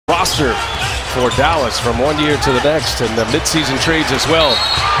pressure for Dallas from one year to the next, and the midseason trades as well.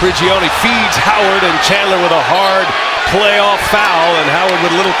 Prigioni feeds Howard, and Chandler with a hard playoff foul, and Howard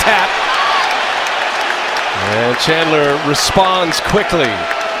with a little tap. And Chandler responds quickly.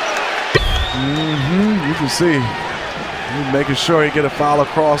 You can see he's making sure he get a foul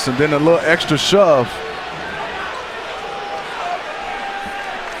across, and then a little extra shove.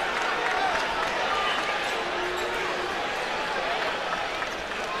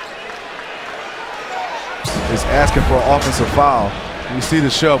 Is asking for an offensive foul. You see the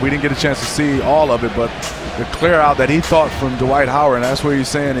shove. We didn't get a chance to see all of it, but the clear out that he thought from Dwight Howard, and that's what he's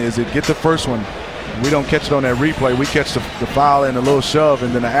saying is it get the first one. We don't catch it on that replay. We catch the foul and a little shove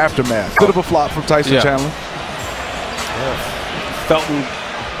and then the aftermath. Bit of a flop from Tyson Chandler. Felton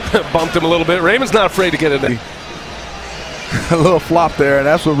bumped him a little bit. Raymond's not afraid to get in there. A little flop there, and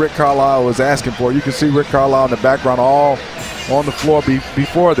that's what Rick Carlisle was asking for. You can see Rick Carlisle in the background all on the floor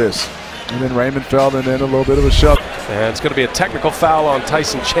before this. And then Raymond fell, and then a little bit of a shove. And it's going to be a technical foul on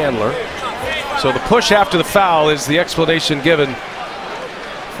Tyson Chandler. So the push after the foul is the explanation given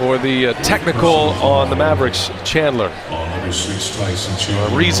for the technical on the Mavericks. Chandler.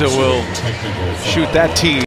 Ariza will shoot that tee.